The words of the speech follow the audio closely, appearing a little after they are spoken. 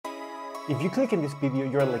If you click in this video,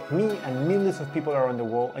 you're like me and millions of people around the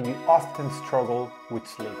world and you often struggle with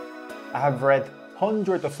sleep. I have read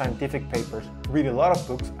hundreds of scientific papers, read a lot of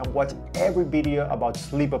books, and watch every video about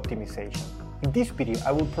sleep optimization. In this video,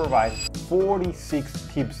 I will provide 46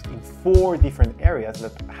 tips in 4 different areas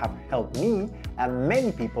that have helped me and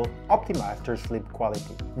many people optimize their sleep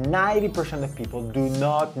quality. 90% of people do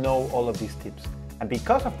not know all of these tips, and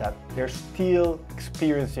because of that, they're still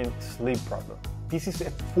experiencing sleep problems. This is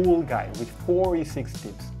a full guide with 46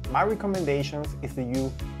 tips. My recommendations is that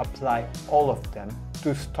you apply all of them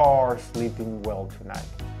to start sleeping well tonight.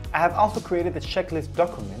 I have also created a checklist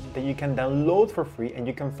document that you can download for free and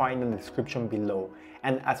you can find in the description below.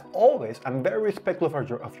 And as always, I'm very respectful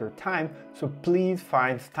of your time, so please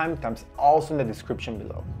find timestamps also in the description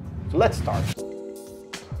below. So let's start.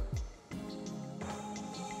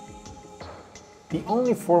 The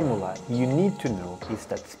only formula you need to know is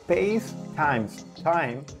that space times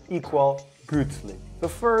time equal good sleep. So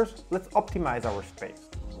first, let's optimize our space.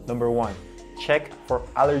 Number 1, check for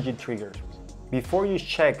allergy triggers. Before you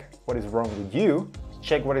check what is wrong with you,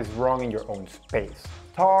 check what is wrong in your own space.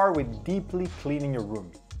 Start with deeply cleaning your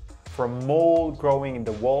room. From mold growing in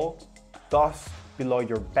the wall, dust below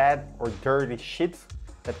your bed, or dirty sheets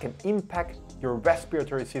that can impact your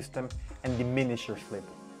respiratory system and diminish your sleep.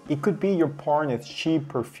 It could be your partner's cheap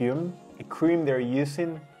perfume, a cream they're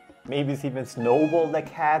using, maybe it's even Snowball the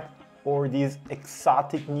cat, or this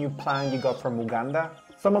exotic new plant you got from Uganda.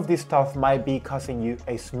 Some of this stuff might be causing you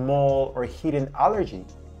a small or hidden allergy,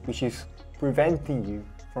 which is preventing you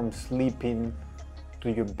from sleeping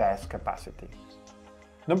to your best capacity.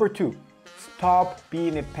 Number 2, stop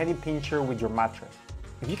being a penny pincher with your mattress.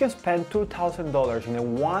 If you can spend $2,000 in a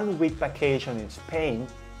 1-week vacation in Spain,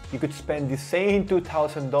 you could spend the same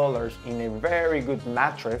 $2,000 in a very good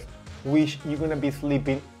mattress, which you're gonna be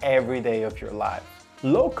sleeping every day of your life.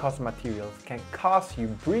 Low-cost materials can cause you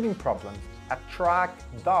breathing problems, attract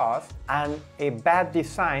dust, and a bad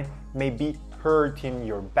design may be hurting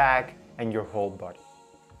your back and your whole body.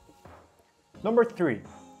 Number 3,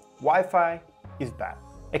 Wi-Fi is bad.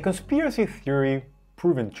 A conspiracy theory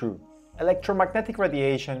proven true. Electromagnetic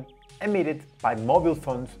radiation emitted by mobile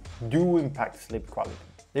phones do impact sleep quality.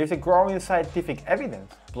 There's a growing scientific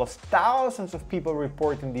evidence, plus thousands of people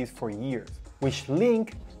reporting this for years, which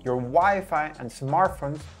link your Wi-Fi and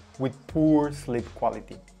smartphones with poor sleep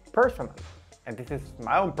quality. Personally, and this is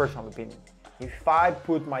my own personal opinion, if I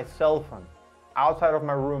put my cell phone outside of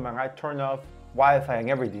my room and I turn off Wi-Fi and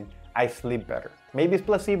everything, I sleep better. Maybe it's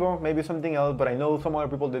placebo, maybe something else, but I know some other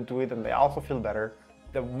people that do it and they also feel better.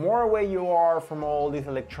 The more away you are from all these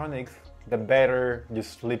electronics, the better your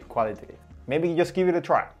sleep quality is. Maybe just give it a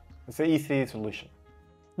try. It's an easy solution.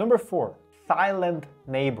 Number 4, silent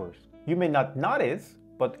neighbors. You may not notice,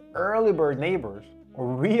 but early bird neighbors or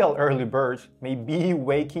real early birds may be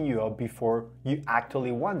waking you up before you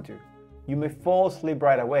actually want to. You may fall asleep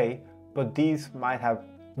right away, but this might have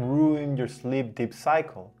ruined your sleep deep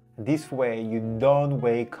cycle. This way you don't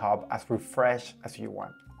wake up as refreshed as you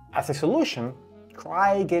want. As a solution,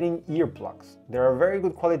 try getting earplugs. There are very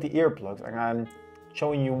good quality earplugs, and I'm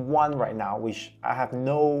showing you one right now, which I have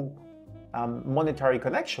no monetary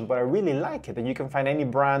connection, but I really like it. And you can find any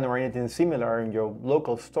brand or anything similar in your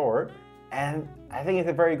local store. And I think it's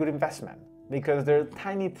a very good investment because there are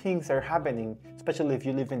tiny things that are happening, especially if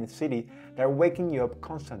you live in the city, that are waking you up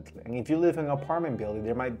constantly. And if you live in an apartment building,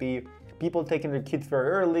 there might be people taking their kids very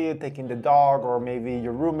early, taking the dog, or maybe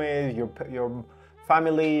your roommate, your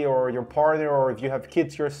family, or your partner, or if you have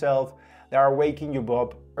kids yourself, that are waking you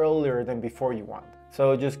up earlier than before you want.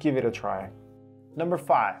 So just give it a try. Number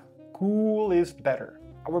 5, cool is better.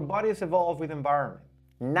 Our bodies evolve with environment.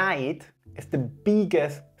 Night is the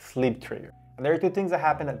biggest sleep trigger. And there are 2 things that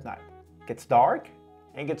happen at night. It gets dark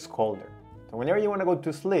and it gets colder. So whenever you want to go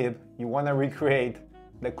to sleep, you want to recreate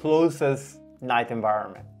the closest night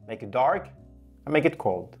environment. Make it dark and make it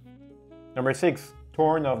cold. Number 6,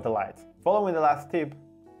 turn off the lights. Following the last tip,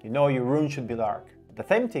 you know your room should be dark. The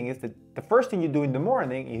same thing is that the first thing you do in the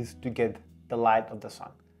morning is to get the light of the sun.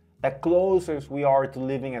 The closer we are to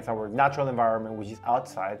living as our natural environment, which is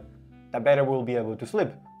outside, the better we'll be able to sleep.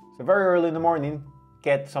 So very early in the morning,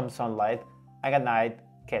 get some sunlight, and at night,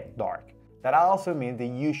 get dark. That also means that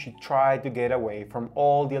you should try to get away from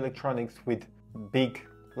all the electronics with big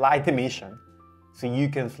light emission so you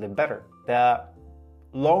can sleep better. The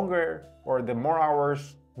longer or the more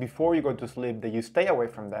hours before you go to sleep that you stay away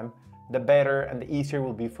from them, the better and the easier it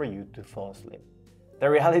will be for you to fall asleep. The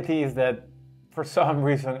reality is that for some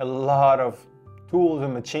reason, a lot of tools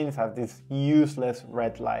and machines have this useless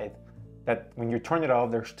red light that when you turn it off,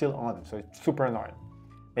 they're still on, so it's super annoying.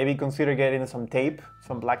 Maybe consider getting some tape,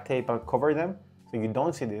 some black tape, and cover them so you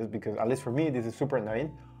don't see this, because at least for me this is super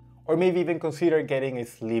annoying. Or maybe even consider getting a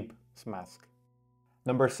sleep mask.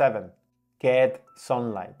 Number 7, get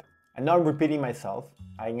sunlight. I know I'm repeating myself,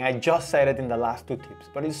 and I just said it in the last 2 tips,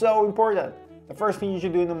 but it's so important. The first thing you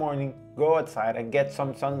should do in the morning, go outside and get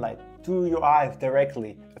some sunlight to your eyes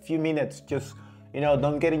directly. A few minutes, just,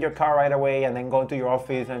 don't get in your car right away and then go to your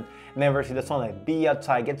office and never see the sunlight. Be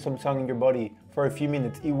outside, get some sun in your body for a few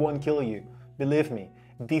minutes. It won't kill you. Believe me,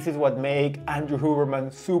 this is what made Andrew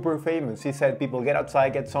Huberman super famous. He said people get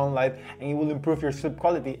outside, get sunlight, and it will improve your sleep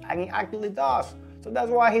quality, and it actually does. So that's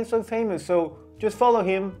why he's so famous. So just follow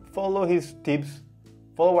him, follow his tips,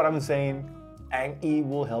 follow what I'm saying, and it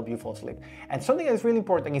will help you fall asleep. And something that's really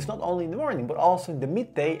important is not only in the morning, but also in the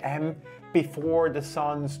midday and before the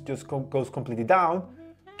sun just goes completely down,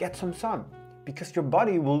 get some sun. Because your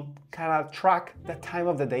body will kind of track the time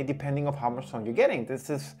of the day depending on how much sun you're getting. This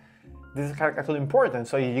is actually important.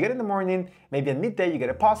 So you get in the morning, maybe at midday you get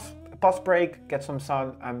a pause break, get some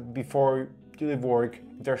sun, and before you leave work,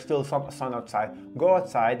 if there's still some sun outside, go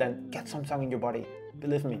outside and get some sun in your body.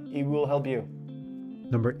 Believe me, it will help you.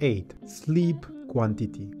 Number 8, sleep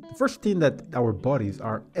quantity. The first thing that our bodies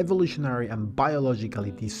are evolutionary and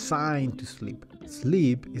biologically designed to sleep.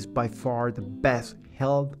 Sleep is by far the best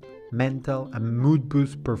health, mental and mood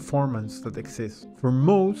boost performance that exists. For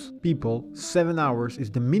most people, 7 hours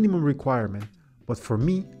is the minimum requirement, but for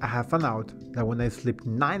me, I have found out that when I sleep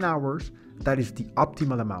 9 hours, that is the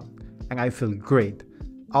optimal amount, and I feel great,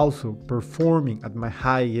 also performing at my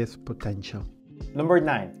highest potential. Number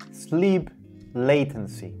 9, sleep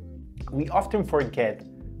latency. We often forget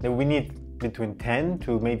that we need between 10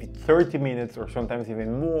 to maybe 30 minutes or sometimes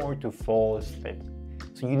even more to fall asleep.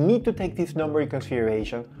 So you need to take this number in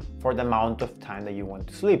consideration for the amount of time that you want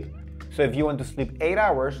to sleep. So if you want to sleep 8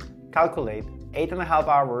 hours, calculate 8.5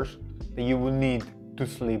 hours that you will need to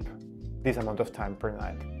sleep this amount of time per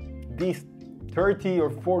night. These 30 or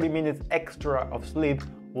 40 minutes extra of sleep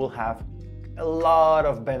will have a lot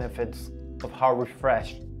of benefits of how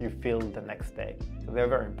refreshed you feel the next day. So they're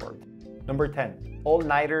very important. Number 10,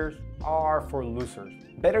 all-nighters are for losers.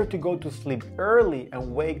 Better to go to sleep early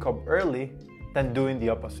and wake up early than doing the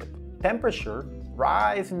opposite. Temperature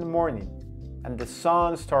rise in the morning and the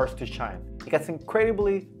sun starts to shine. It gets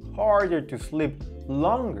incredibly harder to sleep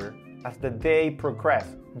longer as the day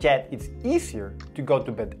progresses, yet it's easier to go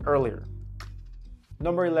to bed earlier.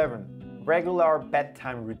 Number 11, regular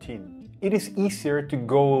bedtime routine. It is easier to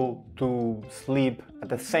go to sleep at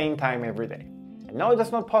the same time every day. I know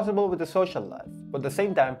that's not possible with the social life, but at the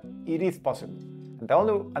same time, it is possible.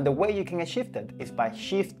 And the way you can achieve that is by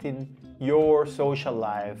shifting your social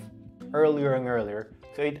life earlier and earlier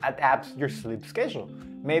so it adapts your sleep schedule.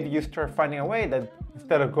 Maybe you start finding a way that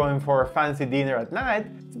instead of going for a fancy dinner at night,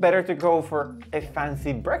 it's better to go for a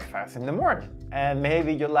fancy breakfast in the morning. And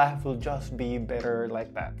maybe your life will just be better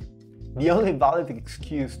like that. The only valid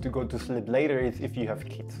excuse to go to sleep later is if you have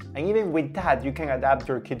kids. And even with that, you can adapt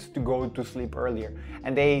your kids to go to sleep earlier.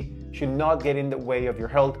 And they should not get in the way of your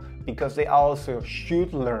health because they also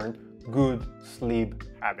should learn good sleep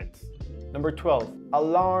habits. Number 12,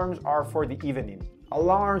 alarms are for the evening.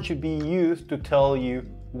 Alarms should be used to tell you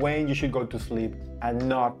when you should go to sleep and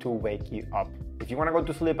not to wake you up. If you want to go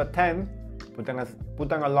to sleep at 10,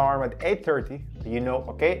 put an alarm at 8:30, so you know,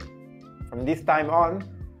 okay, from this time on,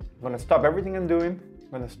 I'm going to stop everything I'm doing, I'm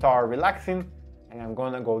going to start relaxing, and I'm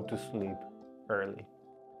going to go to sleep early.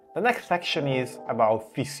 The next section is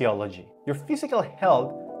about physiology. Your physical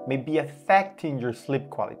health may be affecting your sleep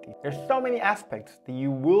quality. There's so many aspects that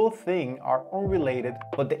you will think are unrelated,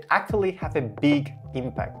 but they actually have a big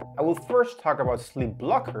impact. I will first talk about sleep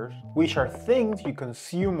blockers, which are things you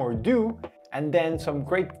consume or do, and then some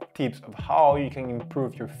great tips of how you can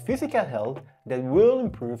improve your physical health that will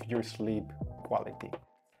improve your sleep quality.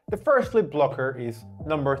 The first sleep blocker is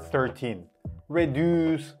number 13,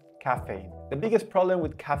 reduce caffeine. The biggest problem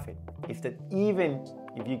with caffeine is that even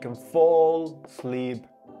if you can fall asleep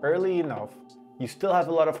early enough, you still have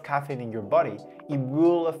a lot of caffeine in your body. It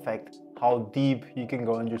will affect how deep you can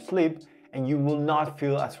go in your sleep and you will not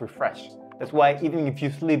feel as refreshed. That's why even if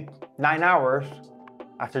you sleep 9 hours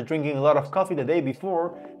after drinking a lot of coffee the day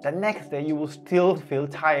before, the next day you will still feel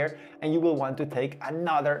tired and you will want to take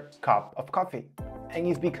another cup of coffee. And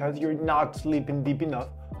it's because you're not sleeping deep enough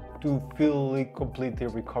to fully, completely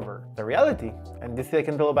recover. The reality, and this I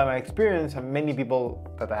can tell by my experience and many people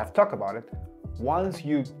that I have talked about it, once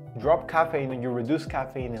you drop caffeine and you reduce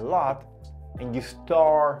caffeine a lot and you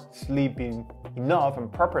start sleeping enough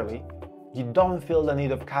and properly, you don't feel the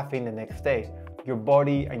need of caffeine the next day. your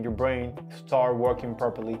body and your brain start working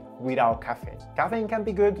properly without caffeine. Caffeine can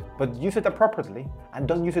be good, but use it appropriately and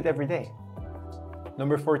don't use it every day.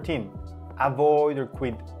 Number 14, avoid or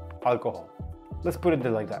quit alcohol. Let's put it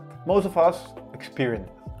like that. Most of us experience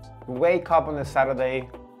this. You wake up on a Saturday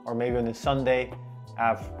or maybe on a Sunday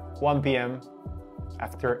at 1 p.m.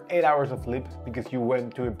 after 8 hours of sleep because you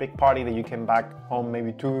went to a big party that you came back home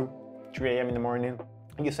maybe 2, 3 a.m. in the morning.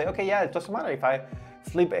 And you say, okay, yeah, it doesn't matter if I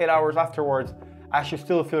sleep 8 hours afterwards, I should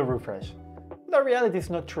still feel refreshed. But the reality is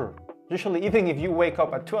not true. Usually, even if you wake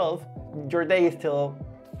up at 12, your day is still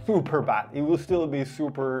super bad. It will still be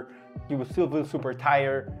you will still feel super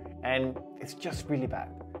tired, and it's just really bad.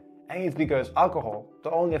 And it's because alcohol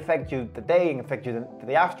don't only affect you the day and affect you the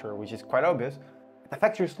day after, which is quite obvious, it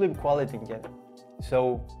affects your sleep quality in general.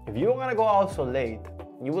 So if you're gonna go out so late,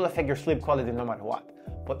 you will affect your sleep quality no matter what.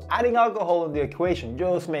 But adding alcohol in the equation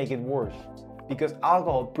just makes it worse, because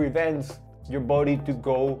alcohol prevents your body to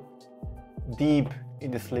go deep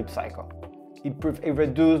in the sleep cycle. It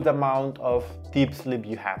reduces the amount of deep sleep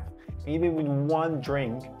you have. Even with one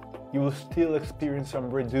drink, you will still experience some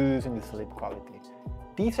reduce in the sleep quality.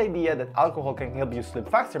 This idea that alcohol can help you sleep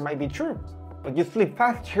faster might be true, but you sleep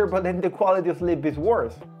faster, but then the quality of sleep is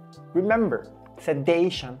worse. Remember,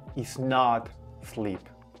 sedation is not sleep.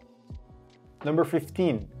 Number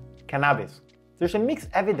 15, cannabis. There's a mixed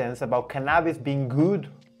evidence about cannabis being good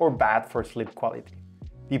or bad for sleep quality,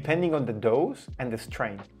 depending on the dose and the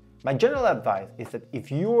strain. My general advice is that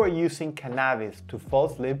if you are using cannabis to fall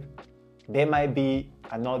asleep, there might be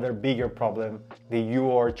another bigger problem that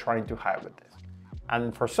you are trying to hide with this.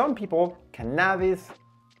 And for some people, cannabis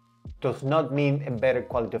does not mean a better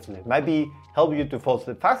quality of sleep. It might help you to fall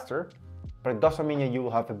asleep faster, but it doesn't mean that you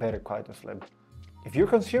will have a better quality of sleep. If you're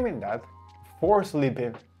consuming that for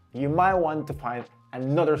sleeping, you might want to find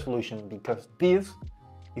another solution because this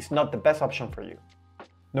is not the best option for you.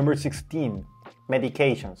 Number 16,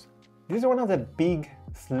 medications. This is one of the big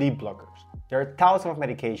sleep blockers. There are thousands of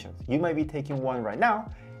medications. You might be taking one right now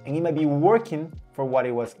and it might be working for what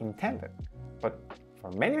it was intended. But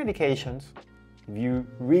for many medications, if you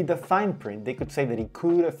read the fine print, they could say that it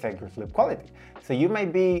could affect your sleep quality. So you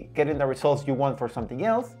might be getting the results you want for something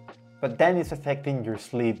else, but then it's affecting your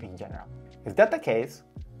sleep in general. If that's the case,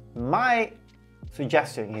 my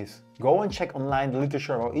suggestion is go and check online the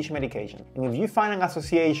literature about each medication. And if you find an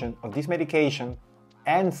association of this medication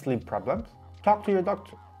and sleep problems, talk to your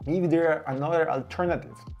doctor. Maybe there are another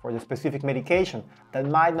alternatives for the specific medication that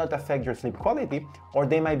might not affect your sleep quality, or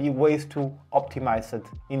there might be ways to optimize it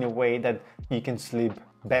in a way that you can sleep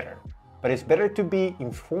better. But it's better to be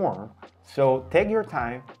informed, so take your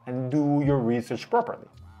time and do your research properly.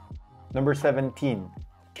 Number 17,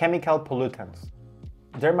 chemical pollutants.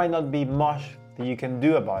 There might not be much that you can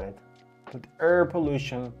do about it, but air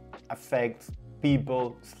pollution affects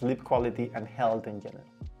people's sleep quality and health in general.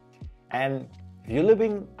 And if you're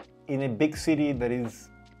living in a big city that is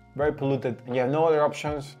very polluted and you have no other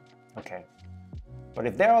options, okay. But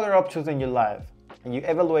if there are other options in your life and you're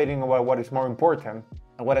evaluating about what is more important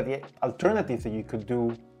and what are the alternatives that you could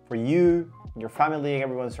do for you, your family, and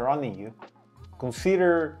everyone surrounding you,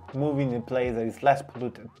 consider moving to a place that is less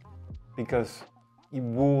polluted because it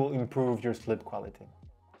will improve your sleep quality.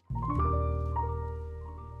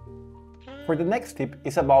 For the next tip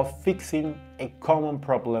is about fixing a common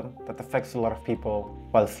problem that affects a lot of people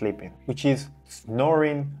while sleeping, which is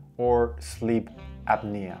snoring or sleep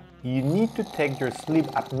apnea. You need to take your sleep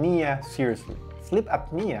apnea seriously. Sleep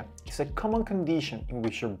apnea is a common condition in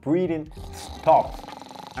which your breathing stops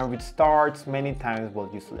and restarts many times while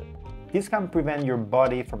you sleep. This can prevent your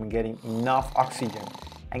body from getting enough oxygen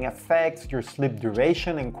and affects your sleep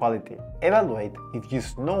duration and quality. Evaluate if you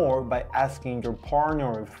snore by asking your partner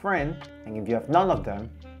or a friend, and if you have none of them,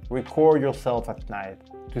 record yourself at night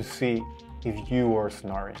to see if you are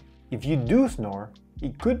snoring. If you do snore,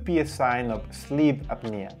 it could be a sign of sleep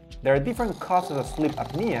apnea. There are different causes of sleep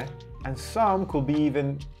apnea, and some could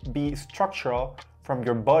even be structural from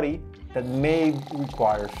your body that may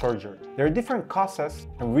require surgery. There are different causes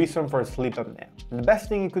and reasons for sleep apnea. And the best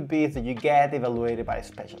thing it could be is that you get evaluated by a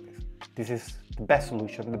specialist. This is the best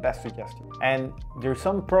solution, the best suggestion. And there are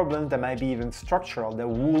some problems that might be even structural that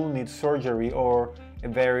will need surgery or a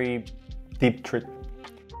very deep treatment.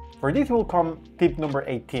 For this will come tip number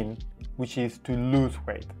 18, which is to lose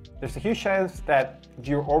weight. There's a huge chance that if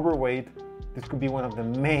you're overweight, this could be one of the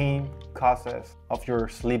main causes of your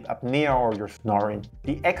sleep apnea or your snoring.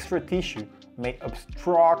 The extra tissue may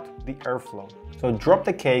obstruct the airflow. So drop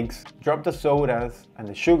the cakes, drop the sodas and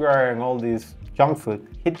the sugar and all this junk food,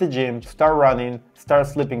 hit the gym, start running, start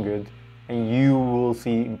sleeping good, and you will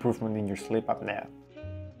see improvement in your sleep apnea.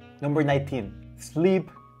 Number 19, Sleep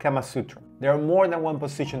Kamasutra. There are more than one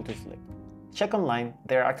position to sleep. Check online,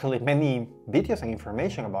 there are actually many videos and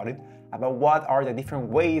information about it, about what are the different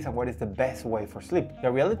ways and what is the best way for sleep.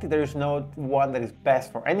 The reality, there is no one that is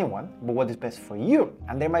best for anyone, but what is best for you.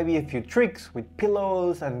 And there might be a few tricks with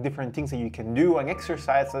pillows and different things that you can do and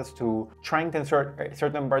exercises to strengthen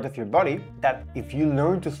certain part of your body that if you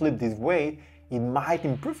learn to sleep this way, it might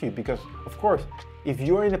improve you, because of course, if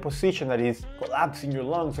you're in a position that is collapsing your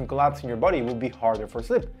lungs and collapsing your body, it will be harder for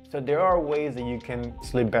sleep. So there are ways that you can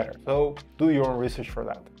sleep better. So do your own research for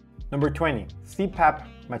that. Number 20,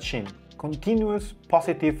 CPAP machine. Continuous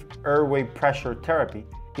positive airway pressure therapy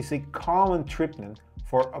is a common treatment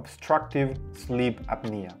for obstructive sleep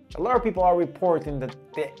apnea. A lot of people are reporting that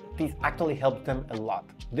this actually helps them a lot.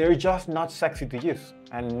 They're just not sexy to use.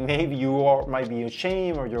 And maybe might be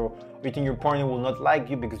ashamed, or you think your partner will not like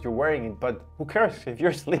you because you're wearing it, but who cares? If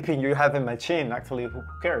you're sleeping, you have a machine, actually, who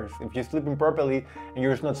cares? If you're sleeping properly and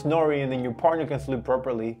you're not snoring and then your partner can sleep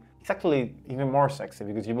properly, it's actually even more sexy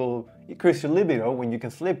because you will increase your libido when you can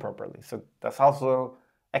sleep properly. So that's also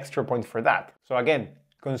extra point for that. So again,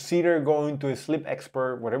 consider going to a sleep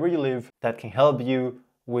expert wherever you live that can help you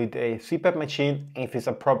with a CPAP machine if it's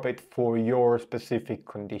appropriate for your specific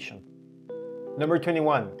condition. Number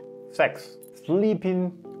 21, sex.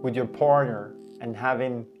 Sleeping with your partner and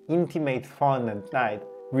having intimate fun at night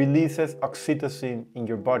releases oxytocin in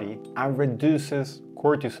your body and reduces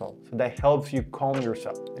cortisol. So that helps you calm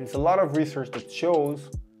yourself. There's a lot of research that shows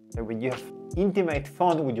that when you have intimate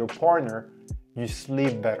fun with your partner, you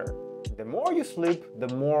sleep better. The more you sleep, the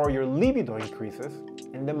more your libido increases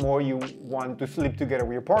and the more you want to sleep together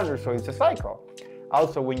with your partner, so it's a cycle.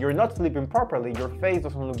 Also, when you're not sleeping properly, your face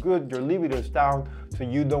doesn't look good, your libido is down, so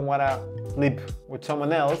you don't want to sleep with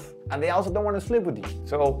someone else, and they also don't want to sleep with you.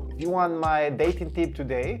 So if you want my dating tip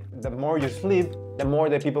today, the more you sleep, the more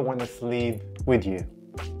that people want to sleep with you.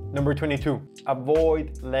 Number 22,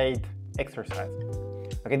 avoid late exercise.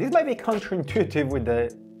 Okay, this might be counterintuitive with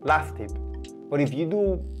the last tip, but if you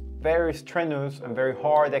do very strenuous and very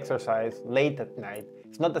hard exercise late at night,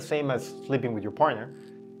 it's not the same as sleeping with your partner.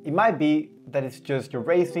 It might be that it's just you're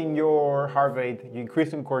raising your heart rate, you're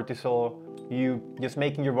increasing cortisol, you just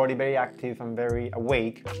making your body very active and very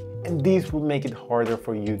awake, and this will make it harder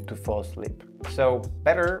for you to fall asleep. So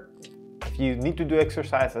better, if you need to do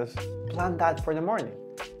exercises, plan that for the morning.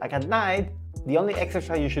 Like at night, the only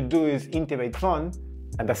exercise you should do is intimate fun,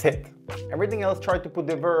 and that's it. Everything else, try to put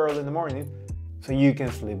the very early in the morning so you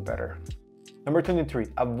can sleep better. Number 23,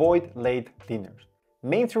 avoid late dinners.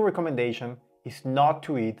 Mainstream recommendation is not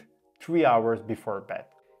to eat 3 hours before bed.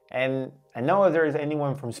 And I know if there is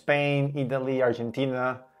anyone from Spain, Italy,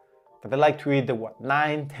 Argentina, that they like to eat at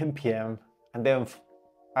 9, 10 p.m. and then,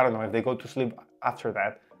 I don't know, if they go to sleep after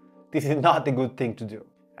that, this is not a good thing to do.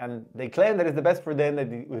 And they claim that it's the best for them,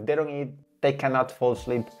 that if they don't eat, they cannot fall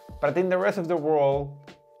asleep. But in the rest of the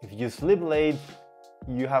world, if you sleep late,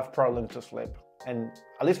 you have problems to sleep. And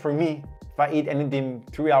at least for me, if I eat anything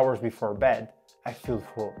 3 hours before bed, I feel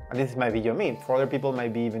full. And this might be your mean. For other people, it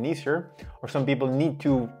might be even easier. Or some people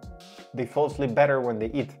they fall asleep better when they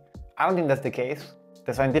eat. I don't think that's the case.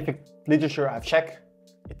 The scientific literature I've checked,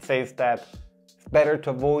 it says that it's better to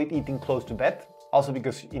avoid eating close to bed. Also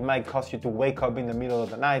because it might cause you to wake up in the middle of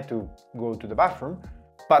the night to go to the bathroom.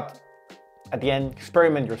 But at the end,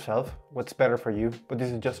 experiment yourself, what's better for you. But this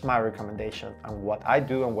is just my recommendation and what I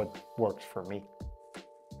do and what works for me.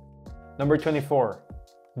 Number 24,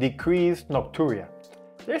 decrease nocturia.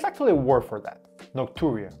 There's actually a word for that,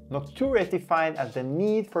 nocturia. Nocturia is defined as the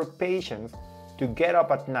need for patients to get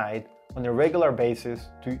up at night on a regular basis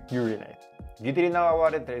to urinate. If you didn't know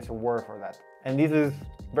about it, there is a word for that. And this is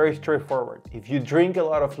very straightforward. If you drink a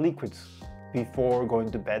lot of liquids before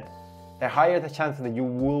going to bed, the higher the chances that you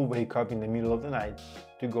will wake up in the middle of the night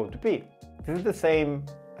to go to pee. This is the same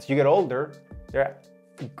as you get older, there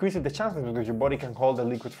increases the chances because your body can hold the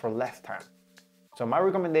liquids for less time. So my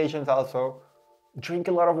recommendations also, drink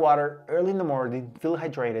a lot of water early in the morning, feel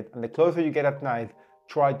hydrated, and the closer you get at night,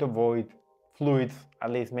 try to avoid fluids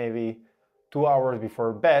at least maybe 2 hours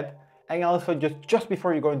before bed. And also just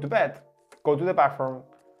before you go into bed, go to the bathroom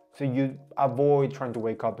so you avoid trying to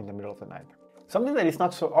wake up in the middle of the night. Something that is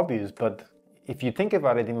not so obvious, but if you think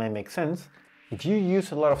about it, it might make sense. If you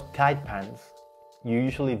use a lot of tight pants,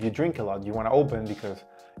 usually if you drink a lot, you want to open because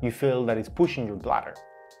you feel that it's pushing your bladder.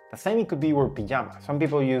 The same it could be with pajamas. Some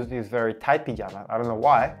people use these very tight pajamas, I don't know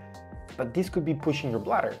why, but this could be pushing your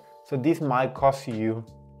bladder. So this might cause you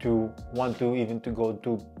to want to even to go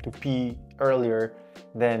to pee earlier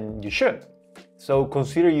than you should. So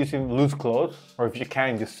consider using loose clothes, or if you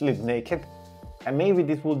can, just sleep naked. And maybe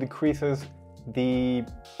this will decreases the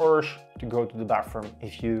urge to go to the bathroom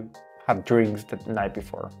if you had drinks the night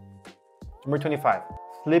before. Number 25,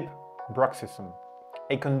 sleep bruxism,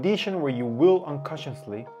 a condition where you will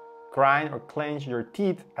unconsciously grind or clench your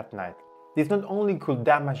teeth at night. This not only could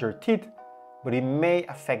damage your teeth, but it may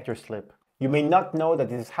affect your sleep. You may not know that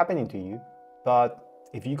this is happening to you, but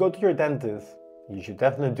if you go to your dentist, you should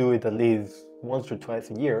definitely do it at least once or twice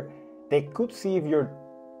a year. They could see if your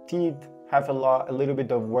teeth have a little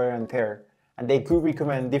bit of wear and tear, and they could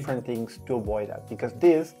recommend different things to avoid that, because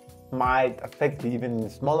this might affect, even in a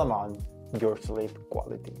small amount, your sleep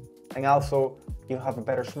quality. And also, you have a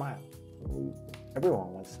better smile.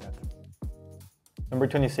 Everyone wants that. Number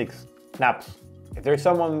 26, naps. If there's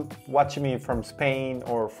someone watching me from Spain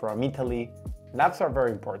or from Italy, naps are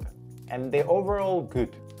very important, and they're overall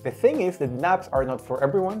good. The thing is that naps are not for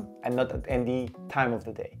everyone and not at any time of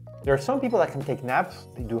the day. There are some people that can take naps,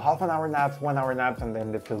 they do half an hour naps, 1 hour naps, and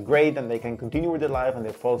then they feel great and they can continue with their life and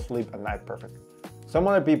they fall asleep at night perfect. Some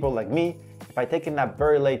other people like me, if I take a nap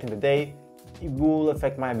very late in the day, it will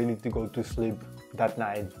affect my ability to go to sleep that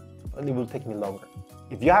night, and it will take me longer.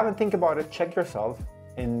 If you haven't think about it, check yourself,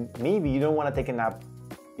 and maybe you don't want to take a nap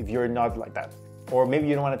if you're not like that. Or maybe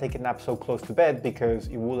you don't want to take a nap so close to bed because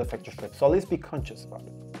it will affect your sleep. So at least be conscious about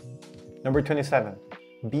it. Number 27,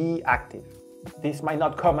 be active. This might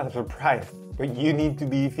not come as a surprise, but you need to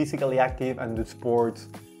be physically active and do sports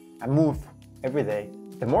and move every day.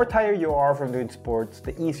 The more tired you are from doing sports,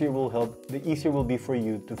 the easier it will be for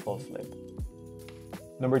you to fall asleep.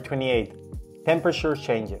 Number 28, temperature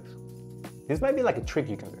changes. This might be like a trick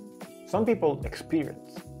you can do. Some people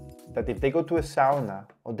experience that if they go to a sauna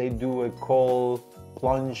or they do a cold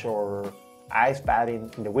plunge or ice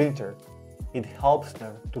bathing in the winter, it helps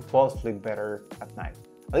them to fall asleep better at night.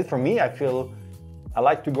 At least for me, I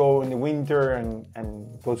like to go in the winter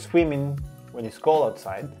and go swimming when it's cold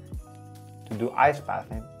outside to do ice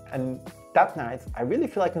bathing. And that night, I really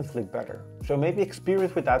feel I can sleep better. So maybe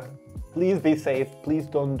experience with that. Please be safe. Please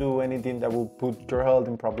don't do anything that will put your health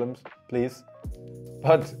in problems, please.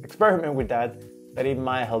 But experiment with that it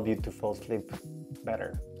might help you to fall asleep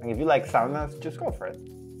better. And if you like saunas, just go for it.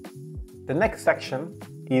 The next section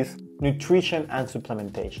is nutrition and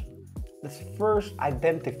supplementation. Let's first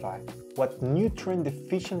identify what nutrient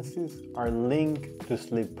deficiencies are linked to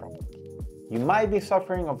sleep problems. You might be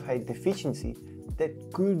suffering of a deficiency that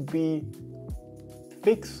could be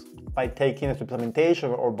fixed by taking a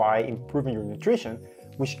supplementation or by improving your nutrition,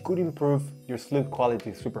 which could improve your sleep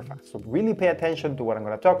quality super fast. So really pay attention to what I'm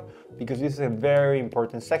going to talk, because this is a very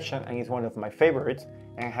important section and it's one of my favorites,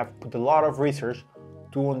 and I have put a lot of research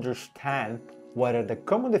to understand what are the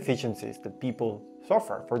common deficiencies that people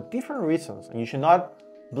suffer for different reasons. And you should not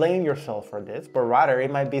blame yourself for this, but rather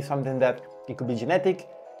it might be something that it could be genetic,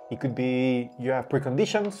 it could be you have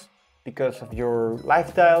preconditions because of your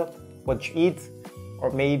lifestyle, what you eat,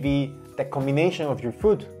 or maybe the combination of your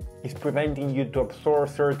food is preventing you to absorb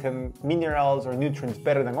certain minerals or nutrients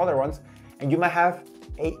better than other ones, and you might have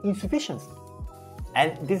an insufficiency.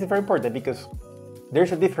 And this is very important because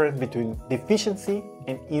there's a difference between deficiency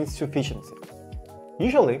and insufficiency.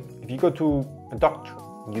 Usually, if you go to a doctor,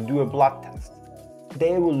 you do a blood test,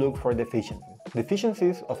 they will look for deficiencies.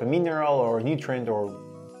 Deficiencies of a mineral or a nutrient or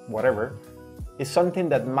whatever is something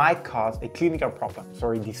that might cause a clinical problem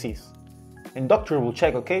or a disease. And doctor will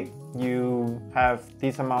check, okay, you have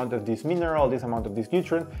this amount of this mineral, this amount of this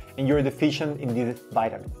nutrient, and you're deficient in this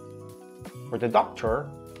vitamin. For the doctor,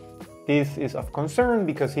 this is of concern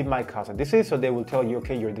because it might cause a disease, so they will tell you,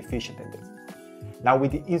 okay, you're deficient in this. Now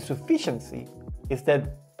with the insufficiency, is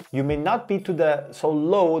that you may not be so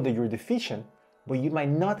low that you're deficient, but you might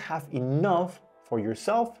not have enough for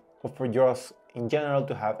yourself or for yours in general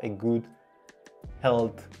to have a good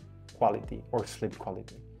health quality or sleep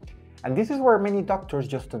quality. And this is where many doctors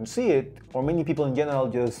just don't see it, or many people in general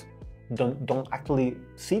just don't actually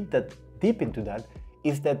see that deep into that,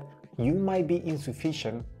 is that you might be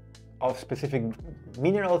insufficient of specific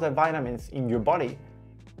minerals and vitamins in your body,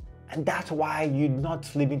 and that's why you're not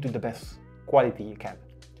sleeping to the best quality you can.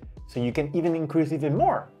 So you can even increase even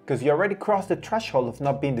more, because you already crossed the threshold of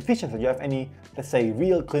not being deficient, so you have any, let's say,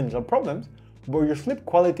 real clinical problems, but your sleep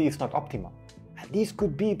quality is not optimal. And this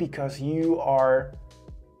could be because you are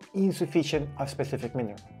insufficient of specific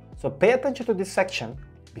mineral. So pay attention to this section,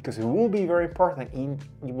 because it will be very important and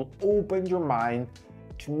it will open your mind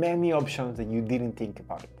to many options that you didn't think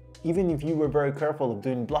about it. Even if you were very careful of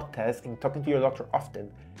doing blood tests and talking to your doctor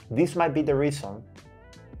often, this might be the reason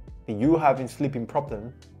that you have a sleeping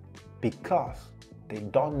problem, because they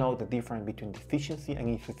don't know the difference between deficiency and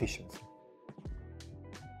insufficiency.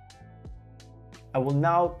 I will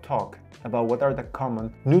now talk about what are the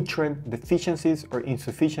common nutrient deficiencies or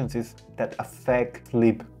insufficiencies that affect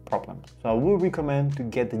sleep problems. So I will recommend to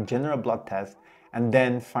get the general blood test and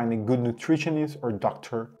then find a good nutritionist or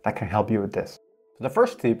doctor that can help you with this. So the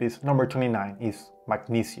first tip is number 29 is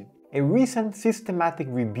magnesium. A recent systematic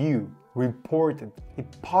review reported a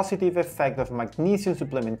positive effect of magnesium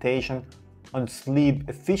supplementation on sleep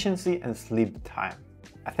efficiency and sleep time.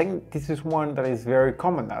 I think this is one that is very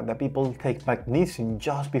common now, that people take magnesium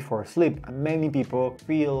just before sleep, and many people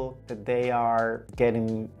feel that they are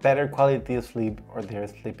getting better quality of sleep or they're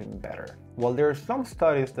sleeping better. While there are some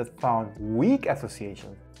studies that found weak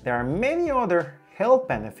associations, there are many other health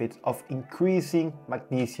benefits of increasing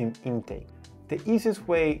magnesium intake. The easiest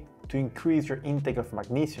way to increase your intake of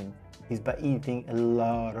magnesium is by eating a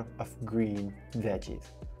lot of green veggies.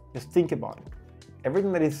 Just think about it.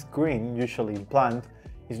 Everything that is green, usually in plants,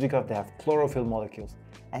 is because they have chlorophyll molecules.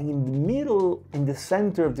 And in the middle, in the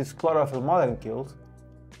center of these chlorophyll molecules,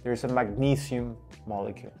 there's a magnesium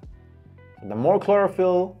molecule. So the more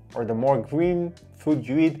chlorophyll or the more green food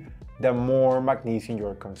you eat, the more magnesium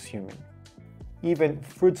you're consuming. Even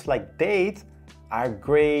fruits like dates are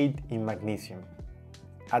great in magnesium.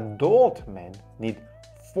 Adult men need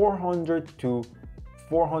 400 to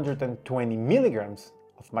 420 milligrams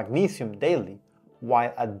of magnesium daily,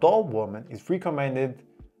 while adult women is recommended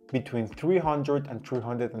between 300 and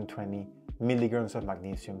 320 milligrams of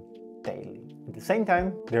magnesium daily. At the same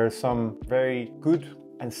time, there are some very good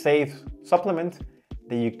and safe supplements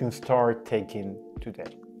that you can start taking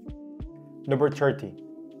today. Number 30,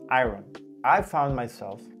 iron. I found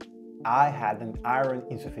myself, I had an iron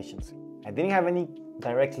insufficiency. I didn't have any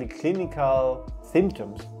directly clinical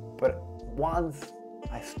symptoms, but once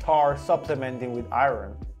I start supplementing with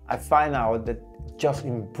iron, I find out that just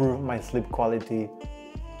improved my sleep quality.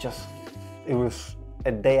 It was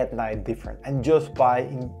a day and night different, and just by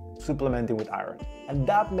supplementing with iron. And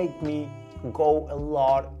that made me go a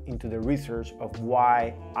lot into the research of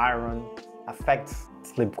why iron affects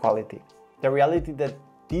sleep quality. The reality that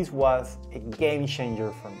this was a game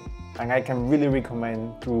changer for me, and I can really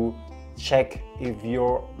recommend to check if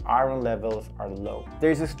your iron levels are low. There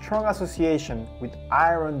is a strong association with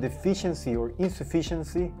iron deficiency or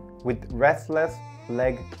insufficiency with restless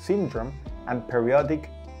leg syndrome and periodic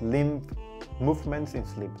limb movements in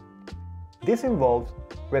sleep. This involves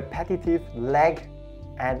repetitive leg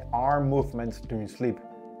and arm movements during sleep,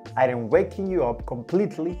 either waking you up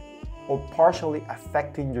completely or partially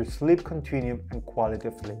affecting your sleep continuum and quality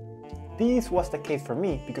of sleep. This was the case for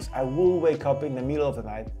me because I will wake up in the middle of the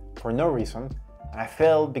night for no reason, and I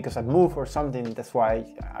feel because I move or something, that's why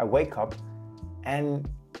I wake up, and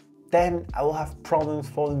then I will have problems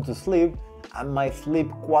falling to sleep, and my sleep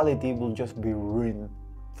quality will just be ruined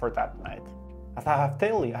for that night. As I have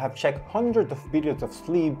told you, I have checked hundreds of videos of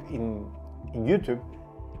sleep in YouTube.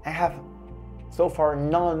 I have so far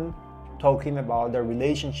none talking about the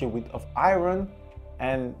relationship of iron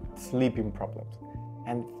and sleeping problems.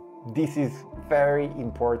 And this is very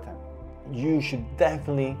important. You should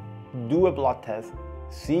definitely do a blood test,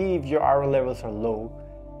 see if your iron levels are low,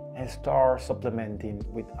 and start supplementing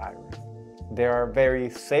with iron. There are very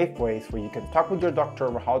safe ways where you can talk with your doctor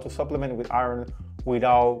about how to supplement with iron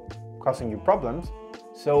without causing you problems,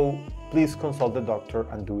 so please consult the doctor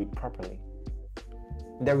and do it properly.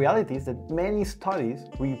 The reality is that many studies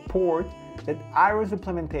report that iron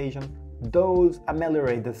supplementation does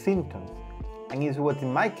ameliorate the symptoms, and is what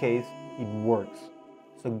in my case, it works.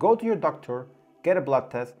 So go to your doctor, get a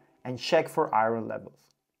blood test, and check for iron levels.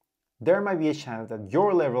 There might be a chance that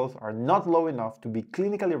your levels are not low enough to be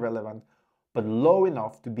clinically relevant, but low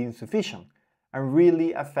enough to be insufficient and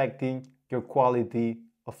really affecting your quality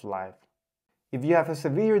of life. If you have a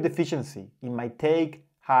severe deficiency, it might take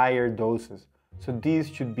higher doses, so this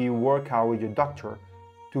should be worked out with your doctor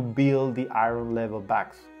to build the iron level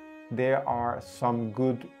back. There are some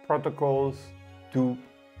good protocols to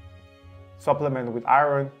supplement with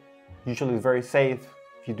iron. Usually it's very safe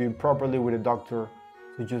if you do it properly with a doctor,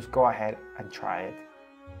 so just go ahead and try it.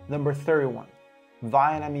 Number 31,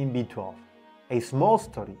 vitamin B12. A small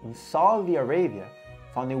study in Saudi Arabia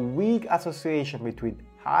found a weak association between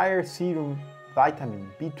higher serum vitamin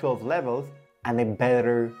B12 levels and a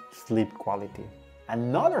better sleep quality.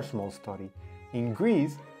 Another small study in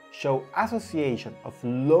Greece showed association of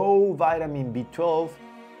low vitamin B12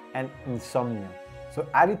 and insomnia. So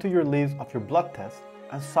add it to your list of your blood tests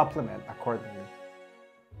and supplement accordingly.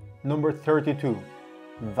 Number 32,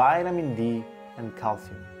 vitamin D and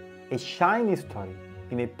calcium. A Chinese study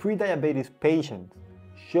in a pre-diabetes patient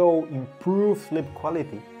showed improved sleep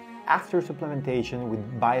quality after supplementation with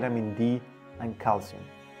vitamin D and calcium.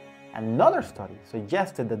 Another study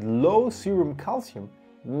suggested that low serum calcium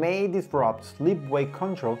may disrupt sleep-wake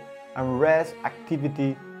control and rest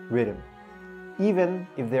activity rhythm, even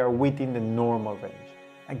if they are within the normal range.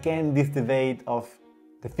 Again, this debate of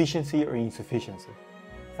deficiency or insufficiency.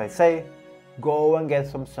 As I say, go and get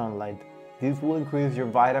some sunlight. This will increase your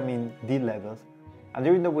vitamin D levels, and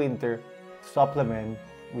during the winter, supplement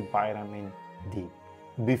with vitamin D.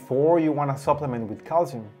 Before you want to supplement with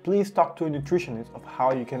calcium, please talk to a nutritionist of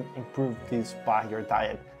how you can improve this by your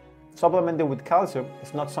diet. Supplementing with calcium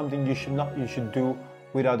is not something you should do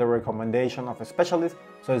without the recommendation of a specialist,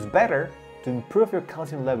 so it's better to improve your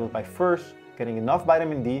calcium level by first getting enough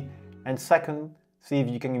vitamin D, and second, see if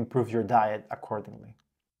you can improve your diet accordingly.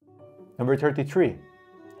 Number 33,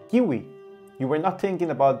 kiwi. You were not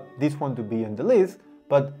thinking about this one to be on the list,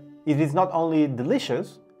 but it is not only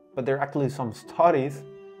delicious, but there are actually some studies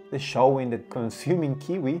that showing that consuming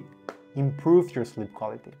kiwi improves your sleep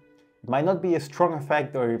quality. It might not be a strong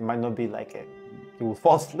effect, or it might not be like you will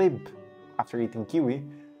fall asleep after eating kiwi,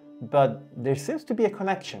 but there seems to be a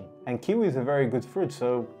connection, and kiwi is a very good fruit,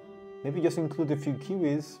 so maybe just include a few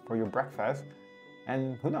kiwis for your breakfast,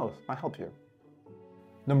 and who knows, might help you.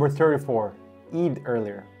 Number 34, eat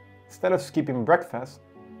earlier. Instead of skipping breakfast,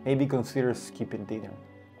 maybe consider skipping dinner.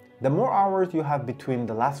 The more hours you have between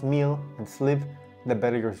the last meal and sleep, the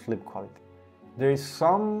better your sleep quality. There is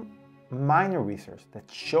some minor research that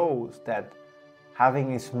shows that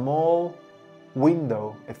having a small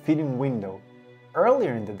window, a feeding window,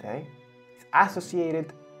 earlier in the day is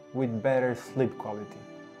associated with better sleep quality.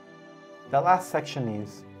 The last section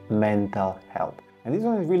is mental health. And this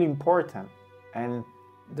one is really important. And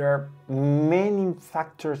there are many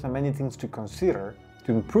factors and many things to consider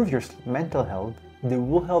to improve your mental health that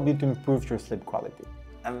will help you to improve your sleep quality.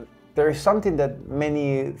 And there is something that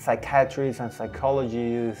many psychiatrists and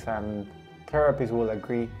psychologists and therapists will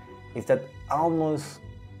agree, is that almost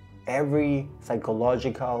every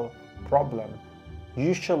psychological problem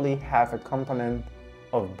usually have a component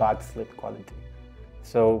of bad sleep quality.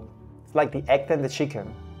 So it's like the egg and the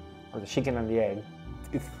chicken, or the chicken and the egg.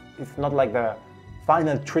 It's not like the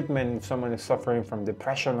final treatment if someone is suffering from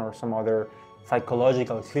depression or some other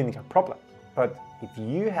psychological clinical problem. But if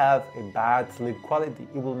you have a bad sleep quality,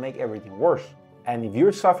 it will make everything worse. And if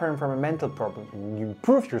you're suffering from a mental problem and you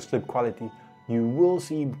improve your sleep quality, you will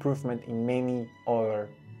see improvement in many other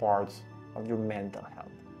parts of your mental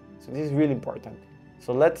health. So this is really important.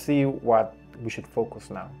 So let's see what we should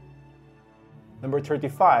focus now. Number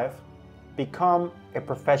 35, become a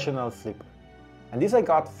professional sleeper. And this I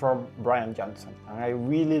got from Brian Johnson, and I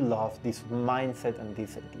really love this mindset and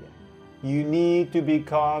this idea. You need to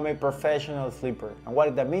become a professional sleeper. And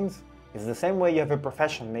what that means is the same way you have a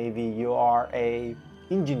profession. Maybe you are an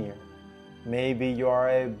engineer, maybe you are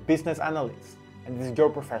a business analyst, and this is your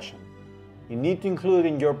profession. You need to include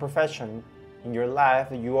in your profession, in your life,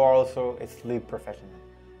 that you are also a sleep professional.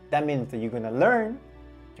 That means that you're gonna learn,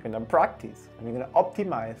 you're gonna practice, and you're gonna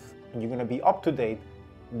optimize, and you're gonna be up to date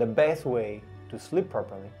in the best way to sleep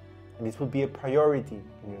properly. And this will be a priority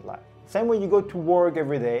in your life. Same way you go to work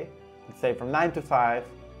every day, let's say from 9 to 5,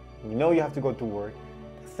 and you know you have to go to work.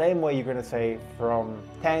 The same way you're gonna say from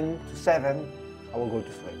 10 to 7, I will go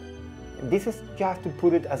to sleep. And this is, you have to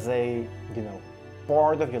put it as a,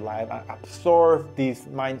 part of your life, absorb this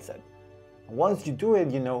mindset. And once you do it,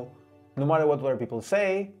 no matter what other people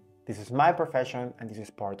say, this is my profession and this is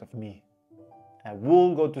part of me. I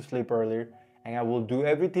will go to sleep earlier, and I will do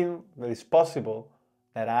everything that is possible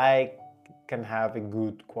that I can have a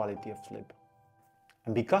good quality of sleep.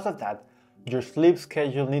 And because of that, your sleep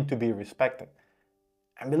schedule needs to be respected.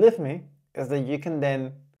 And believe me, is that you can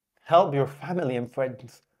then help your family and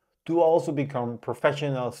friends to also become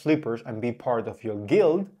professional sleepers and be part of your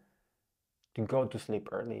guild to go to sleep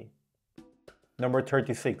early. Number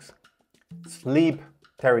 36, sleep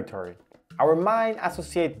territory. Our mind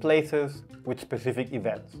associates places with specific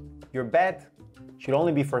events. Your bed should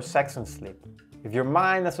only be for sex and sleep. If your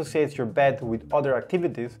mind associates your bed with other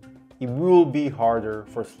activities, it will be harder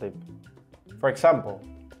for sleep. For example,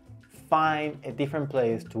 find a different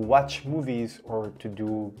place to watch movies or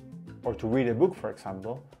to read a book, for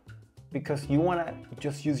example, because you want to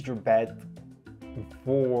just use your bed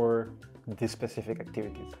for these specific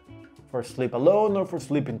activities. For sleep alone or for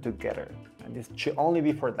sleeping together. And this should only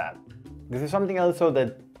be for that. This is something also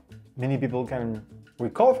that many people can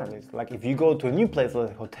recall from this. Like if you go to a new place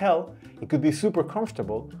like a hotel, it could be super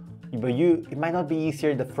comfortable, but it might not be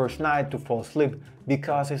easier the first night to fall asleep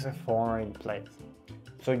because it's a foreign place.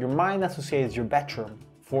 So your mind associates your bedroom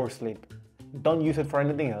for sleep. Don't use it for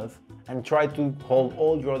anything else, and try to hold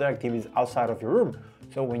all your other activities outside of your room.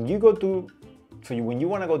 So when you go to So when you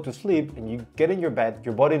want to go to sleep and you get in your bed,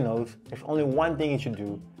 your body knows there's only one thing you should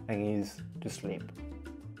do, and it is to sleep.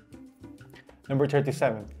 Number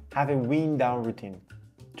 37, have a wind down routine.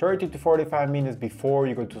 30 to 45 minutes before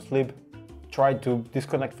you go to sleep, try to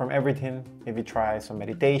disconnect from everything. Maybe try some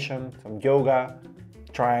meditation, some yoga.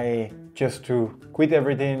 Try just to quit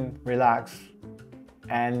everything, relax,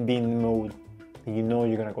 and be in the mood that you know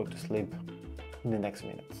you're gonna go to sleep in the next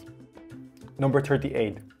minutes. Number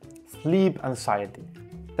 38, sleep anxiety.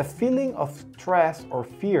 The feeling of stress or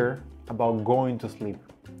fear about going to sleep.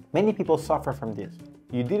 Many people suffer from this.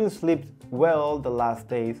 You didn't sleep well the last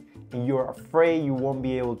days and you're afraid you won't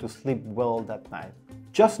be able to sleep well that night.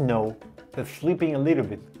 Just know that sleeping a little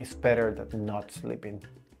bit is better than not sleeping.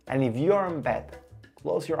 And if you are in bed,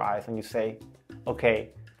 close your eyes and you say, okay,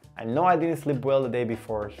 I know I didn't sleep well the day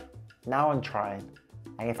before, now I'm trying.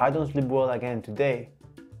 And if I don't sleep well again today,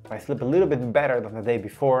 if I sleep a little bit better than the day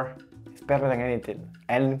before, it's better than anything.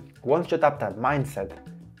 And once you adopt that mindset,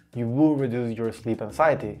 you will reduce your sleep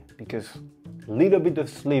anxiety, because a little bit of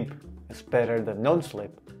sleep is better than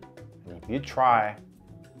non-sleep. And if you try,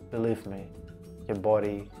 believe me, your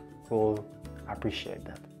body will appreciate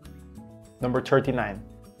that. Number 39,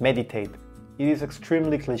 meditate. It is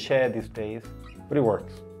extremely cliche these days, but it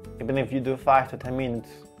works. Even if you do 5 to 10 minutes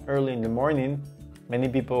early in the morning, many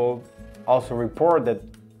people also report that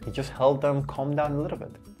it just helped them calm down a little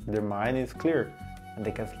bit. Their mind is clear and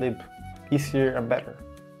they can sleep easier and better.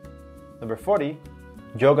 Number 40,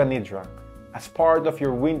 yoga nidra. As part of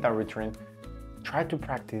your wind down routine, try to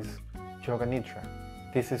practice yoga nidra.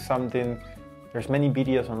 This is something, there's many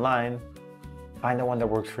videos online. Find the one that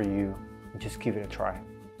works for you and just give it a try.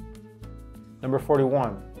 Number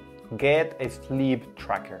 41, get a sleep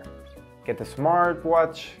tracker. Get a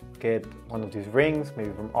smartwatch, get one of these rings,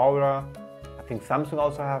 maybe from Aura. I think Samsung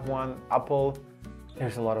also have one, Apple,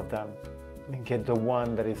 there's a lot of them. Get the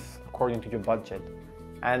one that is according to your budget.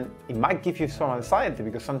 And it might give you some anxiety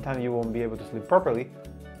because sometimes you won't be able to sleep properly,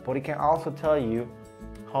 but it can also tell you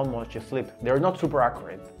how much you sleep. They're not super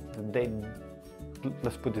accurate.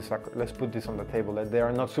 Let's put this on the table, that they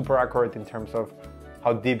are not super accurate in terms of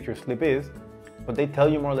how deep your sleep is, but they tell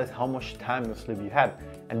you more or less how much time of sleep you had.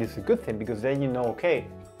 And this is a good thing, because then you know, okay,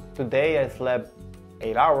 today I slept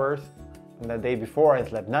 8 hours, and the day before I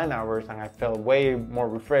slept 9 hours, and I felt way more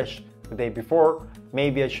refreshed the day before.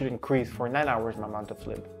 Maybe I should increase for 9 hours my amount of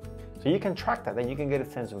sleep. So you can track that and you can get a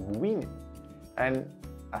sense of winning. And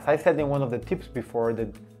as I said in one of the tips before, that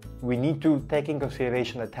we need to take in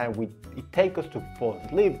consideration the time it takes us to fall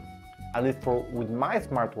asleep. At least with my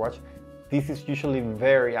smartwatch, this is usually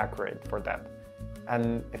very accurate for that.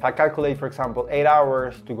 And if I calculate, for example, 8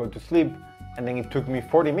 hours to go to sleep, and then it took me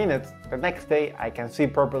 40 minutes, the next day I can see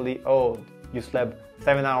properly, oh, you slept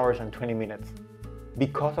 7 hours and 20 minutes.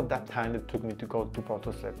 Because of that time it took me to go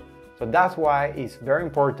to sleep. So that's why it's very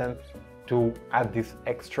important to add this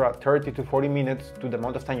extra 30 to 40 minutes to the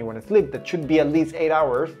amount of time you want to sleep. That should be at least 8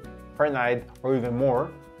 hours per night or even more.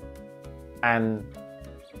 And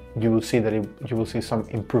you will see that you will see some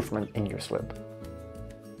improvement in your sleep.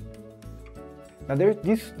 Now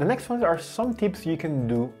the next ones are some tips you can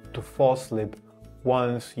do to fall asleep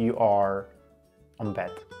once you are on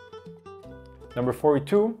bed. Number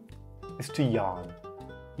 42 is to yawn.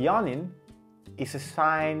 Yawning is a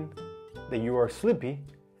sign that you are sleepy,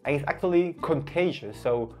 and it's actually contagious.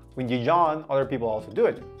 So when you yawn, other people also do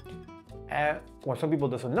it. And what some people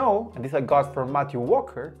doesn't know, and this I got from Matthew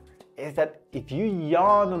Walker, is that if you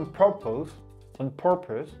yawn on purpose,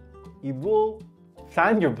 it will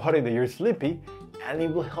sign your body that you're sleepy, and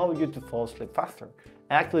it will help you to fall asleep faster.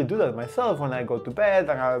 I actually do that myself when I go to bed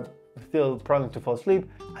and I'm still prone to fall asleep.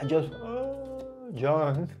 I just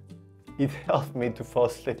yawn. It helps me to fall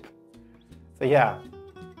asleep. So yeah,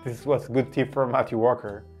 this was a good tip from Matthew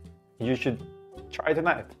Walker. You should try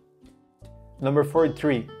tonight. Number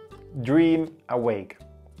 43, dream awake.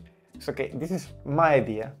 So, okay, this is my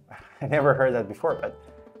idea. I never heard that before, but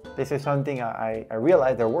this is something I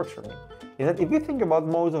realized that works for me. Is that if you think about,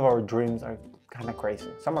 most of our dreams are kind of crazy.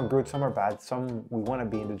 Some are good, some are bad, some we want to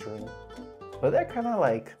be in the dream. But they're kind of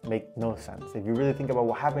like make no sense. If you really think about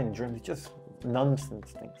what happened in dreams, it's just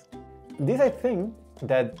nonsense things. This, I think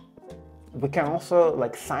that we can also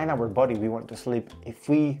like sign our body we want to sleep if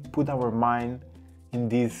we put our mind in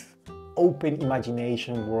this open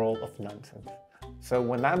imagination world of nonsense. So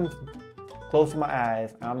when I'm closing my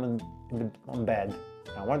eyes, I'm on bed,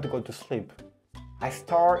 and I want to go to sleep, I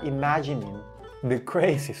start imagining the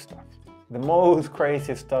crazy stuff, the most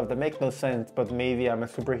crazy stuff that makes no sense, but maybe I'm a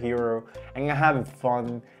superhero and I'm having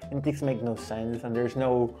fun and things make no sense and there's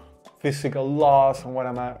no physical laws on what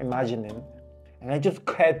I'm imagining. And I just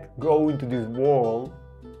can't go into this world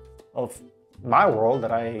of my world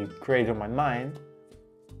that I created in my mind,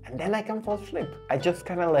 and then I can fall asleep. I just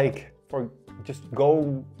kind of like, just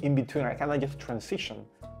go in between. I kind of just transition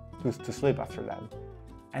to sleep after that.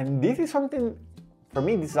 And this is something, for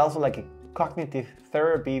me, this is also like a cognitive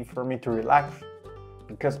therapy for me to relax,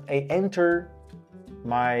 because I enter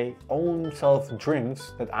my own self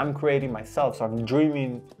dreams that I'm creating myself. So I'm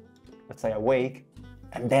dreaming, let's say, awake,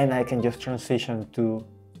 and then I can just transition to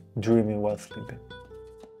dreaming while sleeping.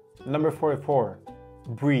 Number 44,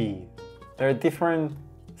 breathe. There are different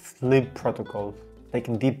sleep protocols.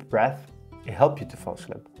 Taking deep breath, it helps you to fall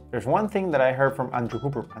asleep. There's one thing that I heard from Andrew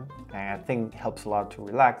Huberman, and I think helps a lot to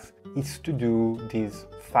relax, is to do these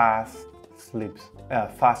fast sleeps,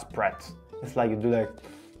 fast breaths. It's like you do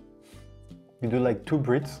like 2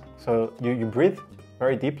 breaths. So you breathe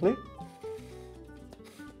very deeply,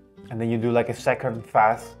 and then you do like a second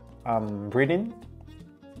fast breathing,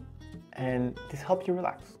 and this helps you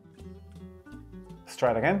relax. Let's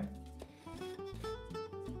try it again.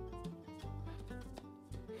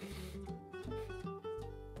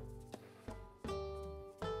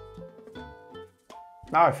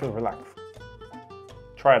 Now I feel relaxed.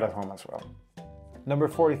 Try it at home as well. Number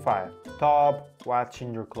 45, stop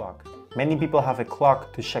watching your clock. Many people have a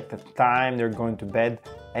clock to check the time they're going to bed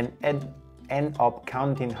and end up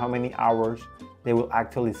counting how many hours they will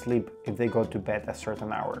actually sleep if they go to bed at a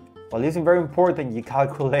certain hour. While it's very important you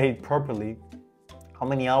calculate properly how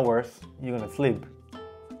many hours you're gonna sleep,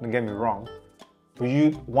 don't get me wrong, but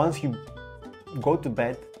once you go to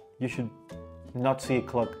bed, you should not see a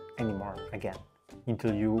clock anymore again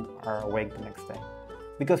until you are awake the next day.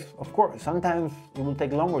 Because of course, sometimes it will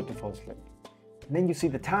take longer to fall asleep. And then you see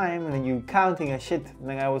the time and then you counting and shit. And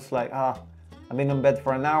then I was like, I've been in bed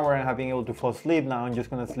for an hour and I've been able to fall asleep. Now I'm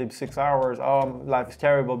just gonna sleep 6 hours. Oh, life is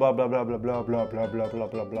terrible, blah, blah, blah, blah, blah, blah, blah, blah, blah,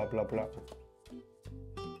 blah, blah, blah, blah.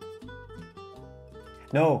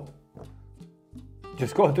 No,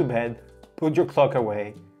 just go to bed, put your clock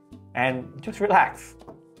away, and just relax.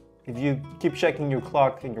 If you keep checking your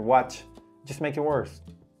clock and your watch, just make it worse.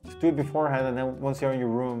 Just do it beforehand, and then once you're in your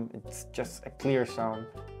room, it's just a clear sound.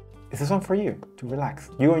 It's a song for you to relax.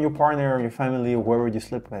 You and your partner or your family or whoever you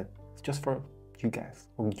sleep with. It's just for you guys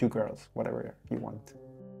or you girls, whatever you want.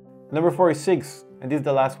 Number 46, and this is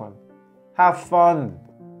the last one. Have fun.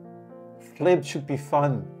 Sleep should be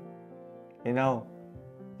fun. You know,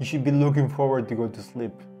 you should be looking forward to go to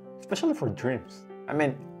sleep, especially for dreams. I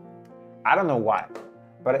mean, I don't know why,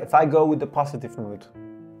 but if I go with the positive mood,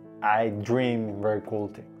 I dream very cool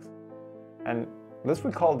things. And let's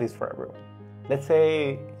recall this for everyone. Let's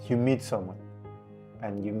say you meet someone,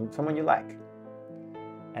 and someone you like,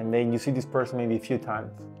 and then you see this person maybe a few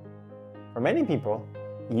times. For many people,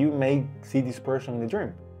 you may see this person in a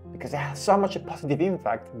dream because it has so much a positive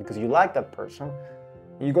impact because you like that person.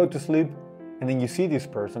 You go to sleep, and then you see this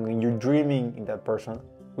person, and you're dreaming in that person,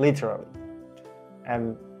 literally.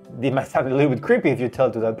 And it might sound a little bit creepy if you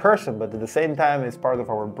tell to that person, but at the same time, it's part of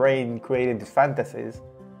our brain creating these fantasies,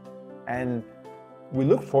 and we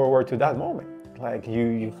look forward to that moment. Like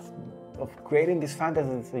of creating these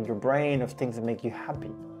fantasies in your brain of things that make you happy.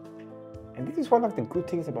 And this is one of the good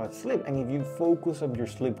things about sleep. And if you focus on your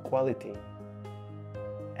sleep quality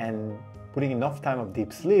and putting enough time of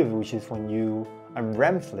deep sleep, which is when and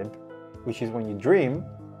REM sleep, which is when you dream,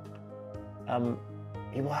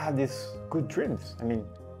 you will have these good dreams. I mean,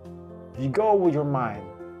 if you go with your mind,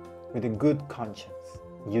 with a good conscience,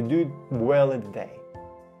 you do well in the day,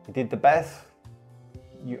 you did the best,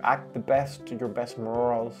 you act the best to your best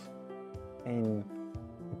morals, and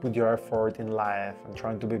you put your effort in life and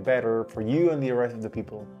trying to be better for you and the rest of the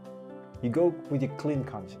people. You go with a clean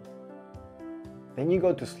conscience. Then you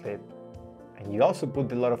go to sleep, and you also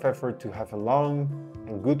put a lot of effort to have a long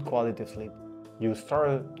and good quality of sleep. You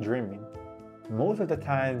start dreaming. Most of the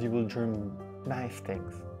times you will dream nice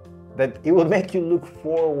things that it will make you look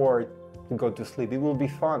forward to go to sleep. It will be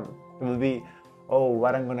fun. It will be, oh,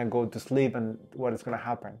 what I'm gonna go to sleep and what is gonna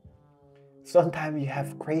happen. Sometimes you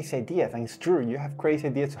have crazy ideas, and it's true, you have crazy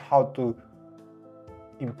ideas how to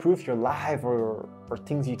improve your life or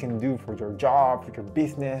things you can do for your job, for your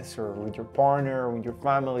business, or with your partner, or with your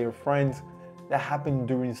family or friends that happen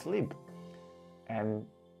during sleep. And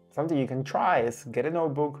something you can try is get a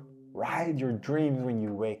notebook, write your dreams when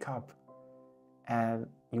you wake up, and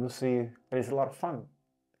you will see that it's a lot of fun,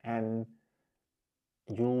 and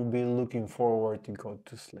you'll be looking forward to go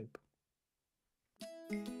to sleep.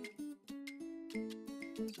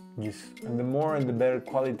 And the more and the better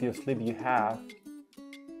quality of sleep you have,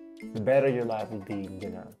 the better your life will be in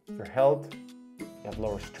general. Your health, you have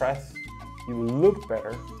lower stress, you will look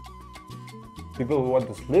better, people who want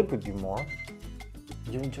to sleep with you more,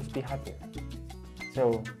 you'll just be happier.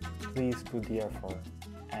 So please put the effort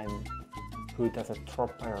and put as a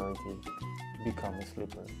top priority to become a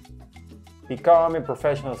sleeper. Become a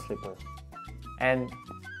professional sleeper. And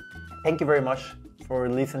thank you very much for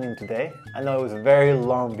listening today. I know it was a very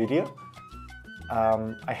long video.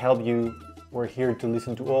 I hope you were here to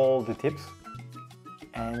listen to all the tips,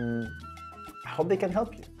 and I hope they can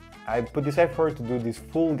help you. I put this effort to do this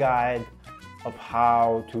full guide of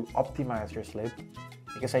how to optimize your sleep,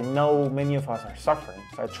 because I know many of us are suffering.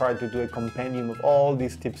 So I tried to do a compendium of all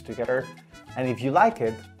these tips together. And if you like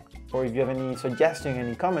it, or if you have any suggestions,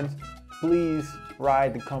 any comments, please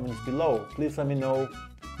write the comments below. Please let me know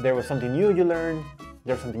if there was something new you learned,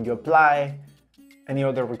 there's something you apply, any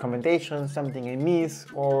other recommendations, something I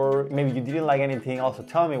missed, or maybe you didn't like anything, also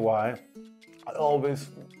tell me why. I always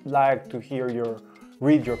like to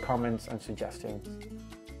read your comments and suggestions.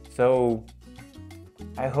 So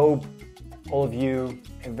I hope all of you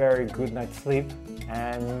a very good night's sleep,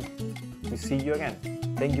 and we see you again.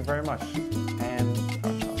 Thank you very much, and